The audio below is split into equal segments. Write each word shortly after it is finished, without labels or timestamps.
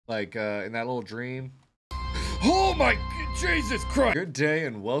Like in that little dream. Oh my Jesus Christ! Good day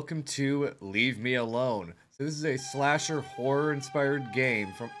and welcome to Leave Me Alone. So this is a slasher horror inspired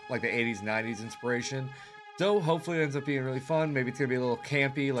game from like the 80s, 90s inspiration. So hopefully it ends up being really fun. Maybe it's gonna be a little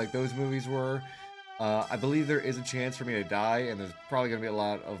campy like those movies were. I believe there is a chance for me to die, and there's probably gonna be a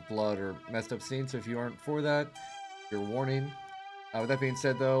lot of blood or messed up scenes. So if you aren't for that, your warning. With that being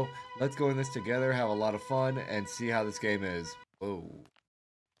said though, let's go in this together, have a lot of fun, and see how this game is. Whoa.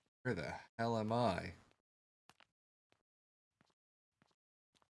 Where the hell am I?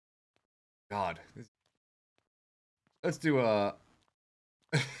 God. Let's do a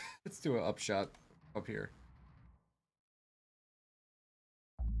let's do an upshot up here.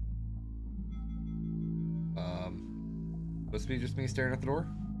 Supposed to be just me staring at the door?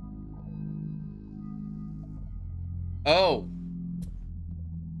 Oh.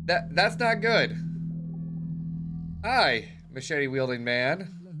 That's not good. Hi, machete wielding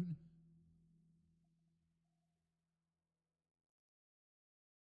man.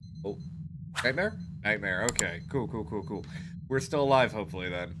 Oh. Nightmare? Nightmare. Okay. Cool. We're still alive, hopefully,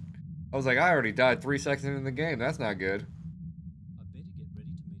 then. I was like, I already died 3 seconds into the game. That's not good. I better get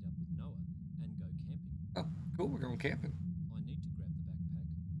ready to meet up with Noah and go camping. Oh, cool. We're going camping. I need to grab the backpack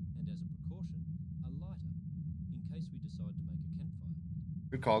and, as a precaution, a lighter in case we decide to make a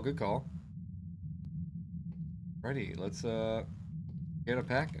campfire. Good call. Ready. Let's get a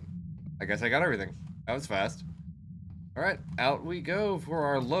packing. I guess I got everything. That was fast. All right, out we go for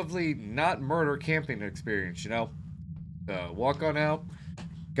our lovely not murder camping experience, you know? Walk on out.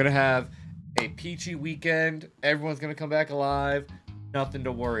 Gonna have a peachy weekend. Everyone's gonna come back alive. Nothing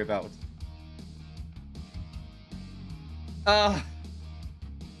to worry about.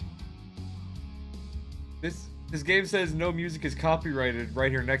 This game says no music is copyrighted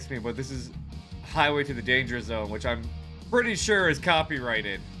right here next to me, but this is Highway to the Danger Zone, which I'm pretty sure is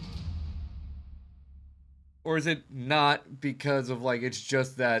copyrighted. Or is it not because of, like, it's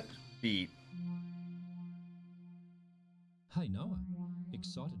just that beat? Hey Noah,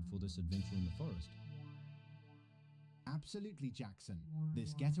 excited for this adventure in the forest? Absolutely, Jackson.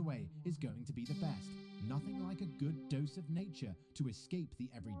 This getaway is going to be the best. Nothing like a good dose of nature to escape the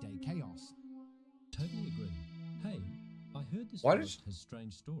everyday chaos. Totally agree. Hey, I heard this Why forest has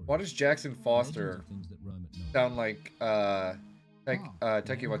strange stories. Why does Jackson Foster Legends of things that roam at night. sound like Taika How those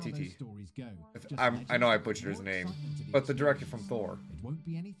Waititi? stories go. Just I know I legends, butchered his more name, excitement to the but the director from experience. Thor. It won't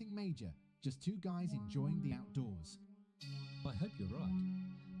be anything major. Just two guys enjoying the outdoors. I hope you're right.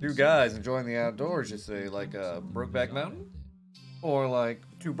 Two guys enjoying the outdoors, you say, like Brokeback Mountain? Or like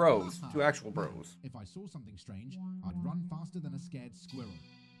two bros, two actual bros. If I saw something strange, I'd run faster than a scared squirrel.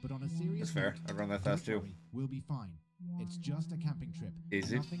 But on a serious That's fair. note, I'd run that fast don't too. worry, we'll be fine. It's just a camping trip.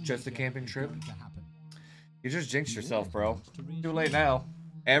 Is it Nothing just a major camping is trip? going to happen. You just jinxed yourself, bro. Too late now.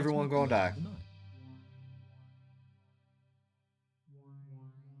 Everyone gonna die.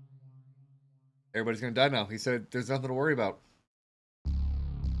 Everybody's gonna die now. He said there's nothing to worry about.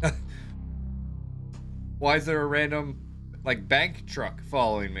 Why is there a random, like, bank truck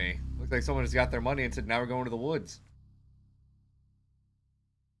following me? Looks like someone just got their money and said, now we're going to the woods.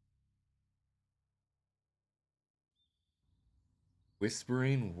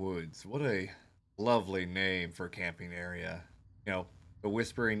 Whispering Woods. What a lovely name for a camping area. You know, the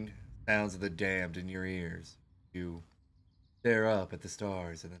whispering sounds of the damned in your ears. You stare up at the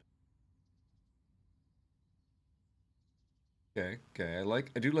stars and then... Okay.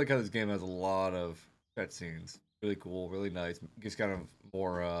 I do like how this game has a lot of cutscenes. Really cool, really nice. Gives kind of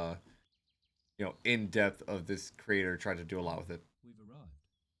more, you know, in depth of this creator trying to do a lot with it. We've arrived.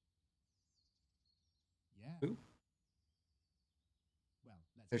 Yeah. Ooh. Well,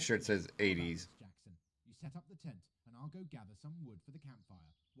 let's This get shirt to says it. How about 80s. this, Jackson? You set up the tent, and I'll go gather some wood for the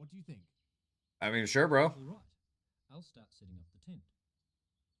campfire. What do you think? I mean, sure, bro. All right. I'll start setting up the tent.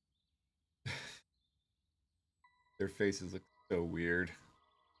 Their faces look so weird.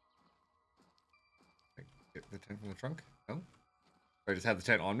 Get the tent from the trunk? No? Do I just have the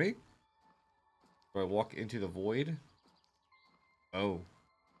tent on me? Do I walk into the void? Oh.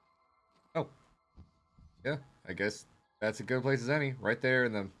 Yeah, I guess that's a good place as any. Right there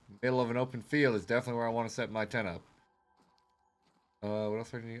in the middle of an open field is definitely where I want to set my tent up. What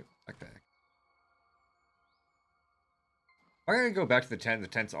else do I need? Backpack. I'm gonna go back to the tent. The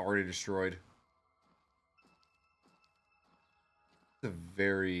tent's already destroyed. It's a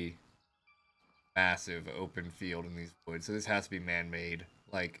very massive open field in these woods, so this has to be man-made.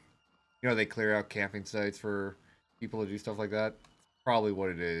 Like, you know, they clear out camping sites for people to do stuff like that. Probably what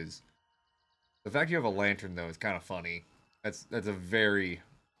it is. The fact you have a lantern though is kind of funny. That's a very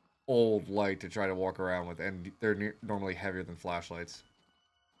old light to try to walk around with, and they're normally heavier than flashlights.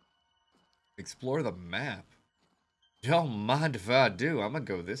 Explore the map. Don't mind if I do. I'm gonna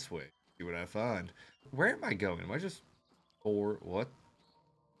go this way. See what I find. Where am I going? Am I just... Or what?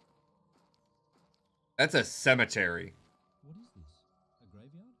 That's a cemetery. What is this? A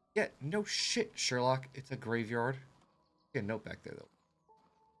graveyard? Yeah, no shit, Sherlock. It's a graveyard. Get a note back there, though.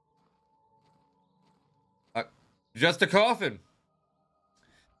 Just a coffin.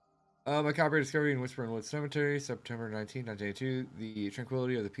 A copyright discovery in Whispering Woods Cemetery, September 19, 1982. The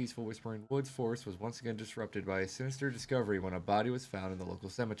tranquility of the peaceful Whispering Woods forest was once again disrupted by a sinister discovery when a body was found in the local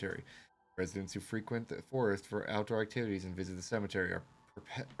cemetery. Residents who frequent the forest for outdoor activities and visit the cemetery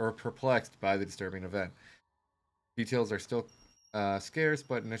are perplexed by the disturbing event. Details are still scarce,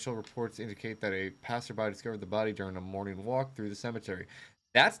 but initial reports indicate that a passerby discovered the body during a morning walk through the cemetery.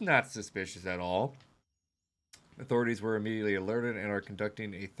 That's not suspicious at all. Authorities were immediately alerted and are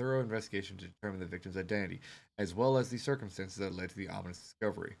conducting a thorough investigation to determine the victim's identity, as well as the circumstances that led to the ominous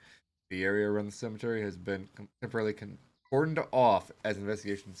discovery. The area around the cemetery has been temporarily cordoned off as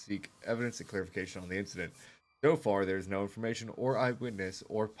investigations seek evidence and clarification on the incident. So far, there is no information or eyewitness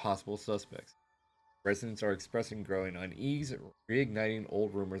or possible suspects. Residents are expressing growing unease, reigniting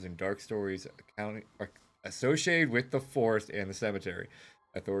old rumors and dark stories associated with the forest and the cemetery.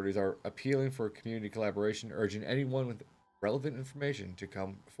 Authorities are appealing for community collaboration, urging anyone with relevant information to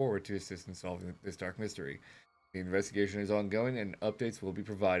come forward to assist in solving this dark mystery. The investigation is ongoing and updates will be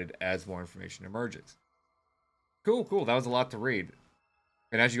provided as more information emerges. Cool, cool. That was a lot to read.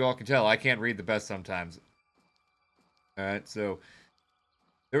 And as you all can tell, I can't read the best sometimes. Alright, so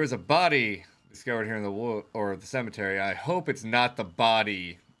there was a body discovered here in the wood or the cemetery. I hope it's not the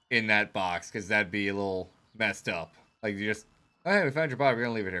body in that box, because that'd be a little messed up. Like, you just, oh, hey, we found your body. We're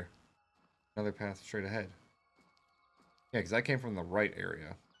gonna leave it here. Another path straight ahead. Yeah, because I came from the right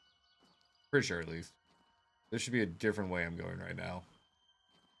area. Pretty sure, at least. There should be a different way I'm going right now.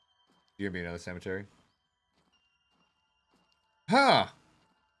 You gonna be another cemetery? Huh.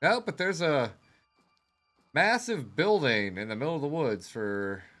 No, but there's a massive building in the middle of the woods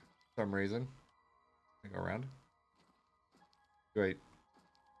for some reason. Go around. Wait.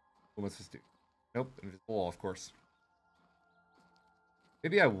 What's this do? Nope, invisible wall, of course.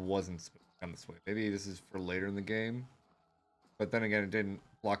 Maybe I wasn't supposed to come this way. Maybe this is for later in the game. But then again, it didn't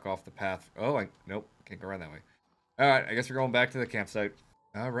block off the path. Oh, nope, can't go around that way. Alright, I guess we're going back to the campsite.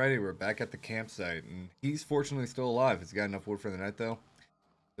 Alrighty, we're back at the campsite. And he's fortunately still alive. Has he got enough wood for the night, though?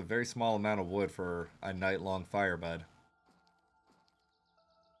 It's a very small amount of wood for a night-long fire bed.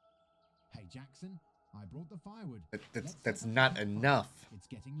 Hey, Jackson, I brought the firewood. That's not enough. It's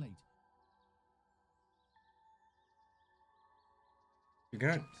getting late. You're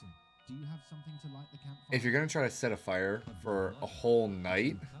gonna... Jackson, do you have something to light the campfire? If you're gonna try to set a fire for a whole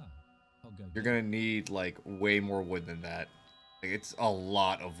night, you're gonna need, like, way more wood than that. Like, it's a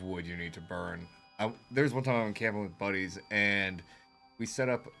lot of wood you need to burn. There's one time I went camping with buddies, and we set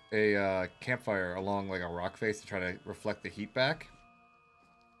up a campfire along, like, a rock face to try to reflect the heat back.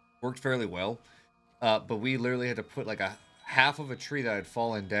 Worked fairly well, but we literally had to put, like, a half of a tree that had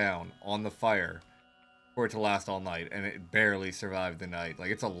fallen down on the fire for it to last all night, and it barely survived the night.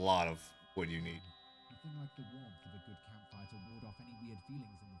 Like, it's a lot of wood you need. Nothing like the warmth of a good campfire to ward off any weird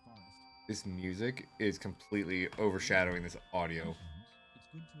feelings in the forest. This music is completely overshadowing this audio. It's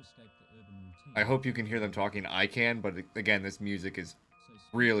good to escape the urban routine. I hope you can hear them talking. I can, but again, this music is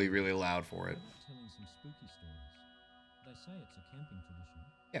really, really loud for it. Telling some spooky stories. They say it's a camping tradition.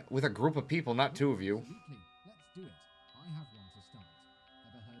 Yeah, with a group of people, not two of you. Absolutely. Let's do it. I have one to start.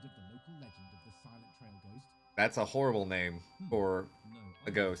 Ever heard of the local legend of the Silent Trail ghost? That's a horrible name for No,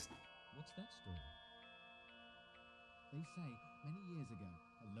 a ghost. What's that story? They say many years ago,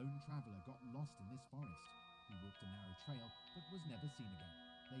 a lone traveler got lost in this forest. He walked a narrow trail, but was never seen again.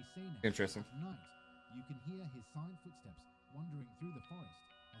 They say now, Interesting. at night, you can hear his silent footsteps wandering through the forest,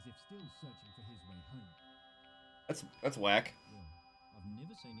 as if still searching for his way home. That's whack. Well, I've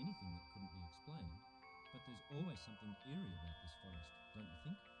never seen anything that couldn't be explained, but there's always something eerie about this forest, don't you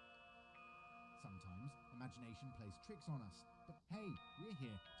think? Sometimes imagination plays tricks on us, but hey, we're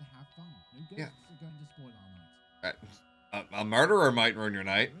here to have fun. No ghosts Yeah. are going to spoil our night. A murderer might ruin your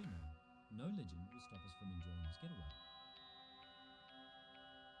night. No legend will stop us from enjoying this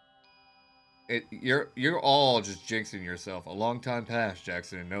getaway. You're all just jinxing yourself. A long time past,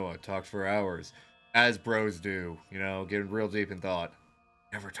 Jackson and Noah talked for hours, as bros do. You know, getting real deep in thought.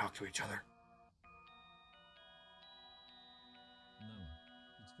 Never talk to each other. No,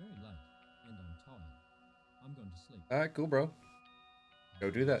 it's very late, and I'm tired. I'm going to sleep. All right, cool, bro.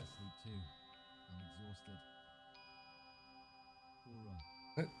 Go do that. Sleep too. I'm exhausted. All right.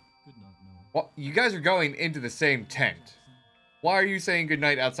 What? Good night, Noah. Well, you guys are going into the same tent. Why are you saying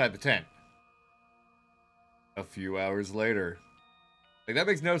goodnight outside the tent? A few hours later. Like, that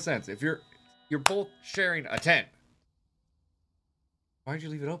makes no sense. If you're both sharing a tent, why'd you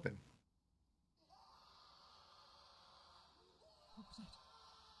leave it open? What was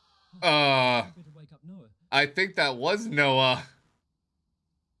that? I better wake up Noah. I think that was Noah.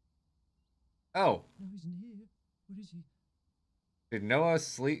 Oh. No, he's in here. What is he? Did Noah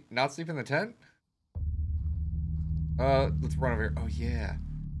not sleep in the tent? Let's run over here. Oh, yeah.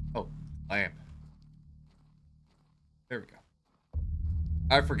 Oh, lamp. There we go.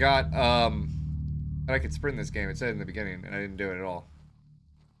 I forgot, that I could sprint this game. It said in the beginning, and I didn't do it at all.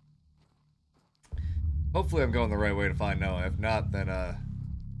 Hopefully I'm going the right way to find Noah. If not, then,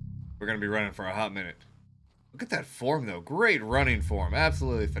 we're gonna be running for a hot minute. Look at that form, though. Great running form.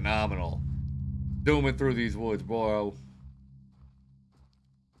 Absolutely phenomenal. Zooming through these woods, bro.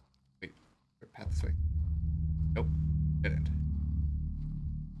 Wait, path this way. Nope, didn't.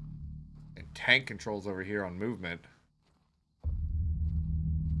 And tank controls over here on movement.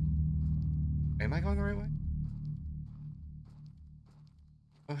 Am I going the right way?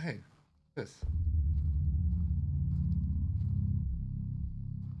 Oh, hey, this.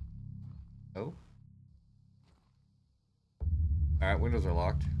 Oh. Alright, windows are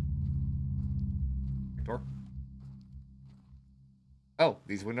locked. Door. Oh,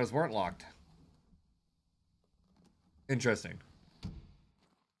 these windows weren't locked. Interesting.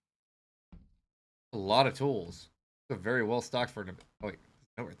 A lot of tools. It's a very well stocked for. Oh wait,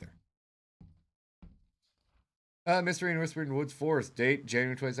 there's a note right there. Mystery in Whispering Woods Forest. Date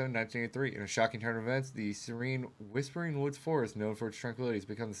January 27, 1983. In a shocking turn of events, the serene Whispering Woods Forest, known for its tranquility, has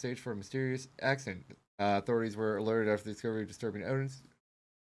become the stage for a mysterious accident. Authorities were alerted after the discovery of disturbing evidence.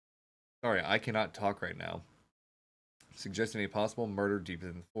 Sorry, I cannot talk right now. Suggesting a possible murder deep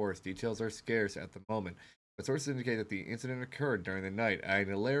in the forest. Details are scarce at the moment, but sources indicate that the incident occurred during the night,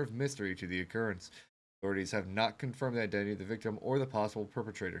 adding a layer of mystery to the occurrence. Authorities have not confirmed the identity of the victim or the possible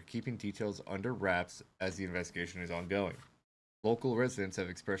perpetrator, keeping details under wraps as the investigation is ongoing. Local residents have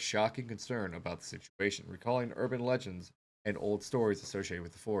expressed shocking concern about the situation, recalling urban legends and old stories associated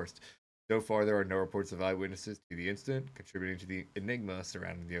with the forest. So far, there are no reports of eyewitnesses to the incident, contributing to the enigma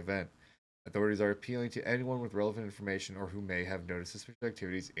surrounding the event. Authorities are appealing to anyone with relevant information or who may have noticed suspicious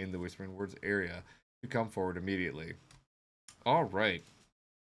activities in the Whispering Woods area to come forward immediately. All right.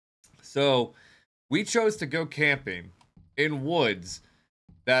 So, we chose to go camping in woods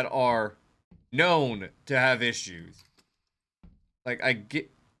that are known to have issues. Like, I get... Is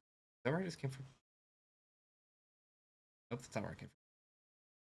that where I just came from? Nope, that's not where I came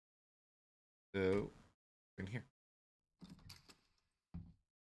from. So, in here.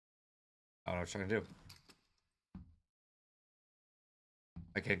 I don't know what I'm trying to do.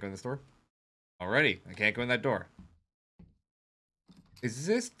 I can't go in this door? Alrighty, I can't go in that door. Is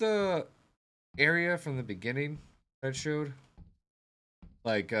this the area from the beginning that it showed?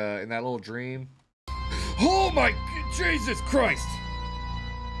 Like, in that little dream? Oh my... Jesus Christ!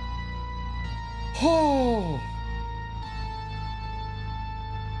 Oh!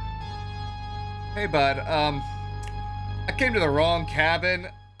 Hey, bud, I came to the wrong cabin.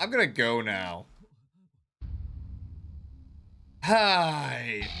 I'm gonna go now.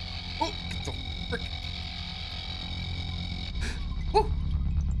 Hi. Oh, get the frick. Oh.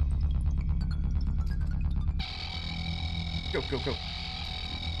 Go, go, go.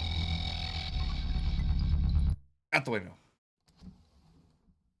 Out the window.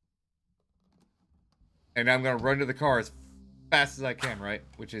 And I'm gonna run to the car as fast as I can, right?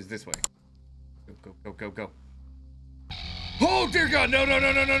 Which is this way. Go, go, go, go, go. Oh, dear God, no, no,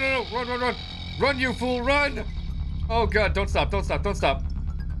 no, no, no, no, no, run, run, run. Run, you fool, run. Oh, God, don't stop, don't stop, don't stop.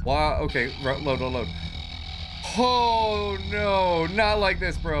 Wow, okay, load, load, load. Oh, no, not like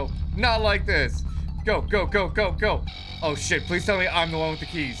this, bro. Not like this. Go, go, go, go, go. Oh, shit, please tell me I'm the one with the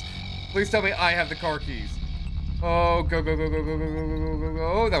keys. Please tell me I have the car keys. Oh, go, go, go, go, go, go, go, go, go,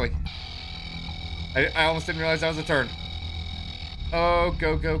 go. Oh, that way. I almost didn't realize that was a turn. Oh,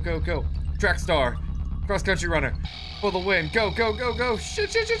 go, go, go, go. Track star. Cross country runner. For the win. Go, go, go, go. Shit,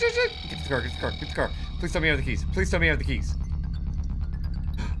 shit, shit, shit, shit. Get to the car, get to the car, get to the car. Please tell me you have the keys. Please tell me you have the keys.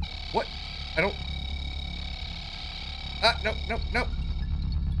 What? I don't... no, no, no.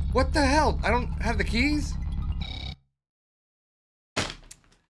 What the hell? I don't have the keys?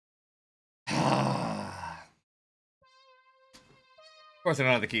 Of course I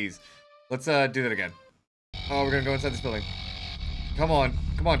don't have the keys. Let's do that again. Oh, we're gonna go inside this building. Come on.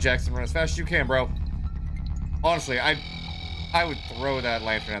 Come on, Jackson. Run as fast as you can, bro. Honestly, I would throw that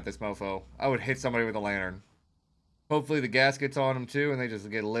lantern at this mofo. I would hit somebody with a lantern. Hopefully the gas gets on them too and they just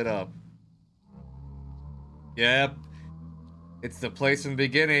get lit up. Yep. It's the place from the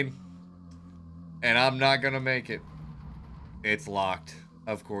beginning. And I'm not gonna make it. It's locked.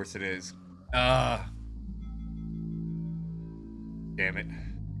 Of course it is. Damn it.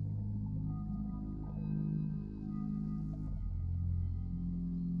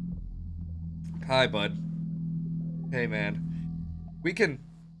 Hi, bud. Hey, man. We can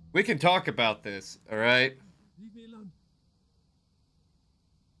talk about this, alright? Leave me alone.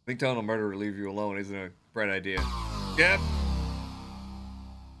 I think telling a murderer to leave you alone isn't a bright idea. Yep.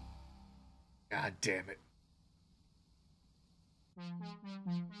 God damn it.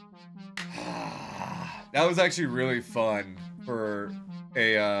 That was actually really fun for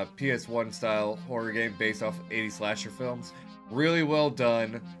a PS1 style horror game based off 80s slasher films. Really well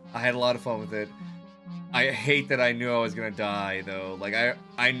done. I had a lot of fun with it. I hate that I knew I was gonna die though. Like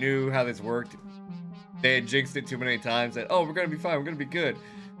I knew how this worked. They had jinxed it too many times that, oh, we're gonna be fine, we're gonna be good.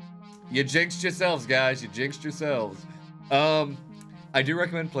 You jinxed yourselves, guys. You jinxed yourselves. I do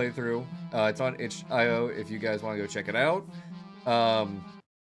recommend playthrough. It's on itch.io if you guys want to go check it out.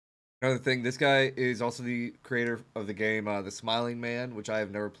 Another thing, this guy is also the creator of the game The Smiling Man, which I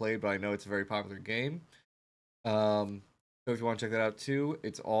have never played, but I know it's a very popular game. So if you want to check that out too,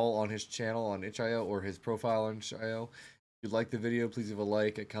 it's all on his channel on itch.io or his profile on itch.io. If you like the video, please leave a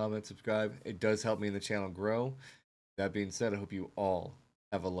like, a comment, subscribe. It does help me in the channel grow. That being said, I hope you all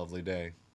have a lovely day.